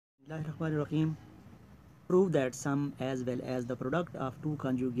Bismillahirrahmanirrahim. Prove that sum as well as the product of two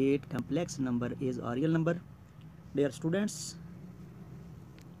conjugate complex number is a real number. Dear students,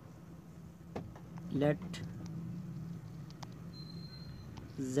 let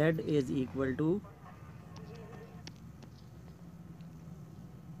z is equal to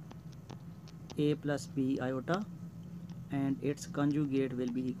a plus b iota and its conjugate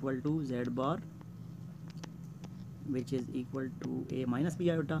will be equal to z bar, which is equal to a minus b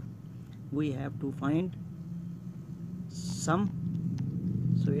iota. We have to find sum,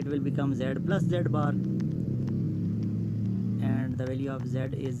 so it will become z plus z bar, and the value of z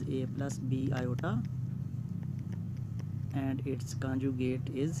is a plus b iota and its conjugate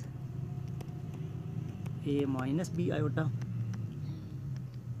is a minus b iota.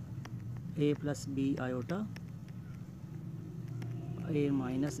 A plus b iota, a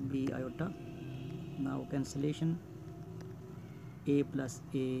minus b iota. Now cancellation, a plus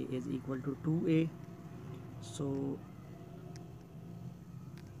a is equal to 2a, so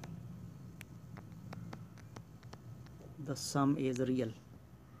the sum is real.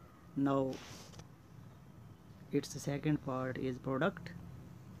 Now its second part is product,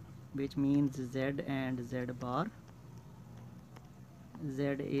 which means z and z bar. Z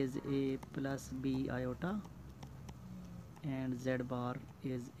is a plus b iota and z bar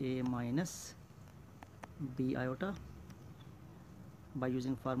is a minus b iota. By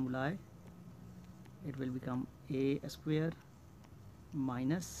using formulae, it will become a square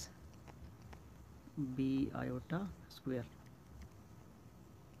minus b iota square,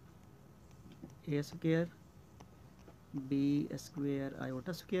 a square b square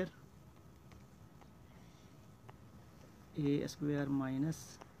iota square, a square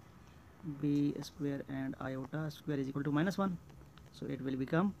minus b square and iota square is equal to minus 1, so it will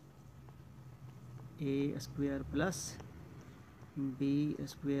become a square plus b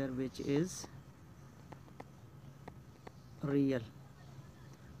square, which is real.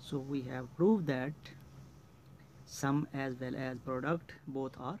 So we have proved that sum as well as product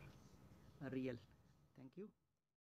both are real. Thank you.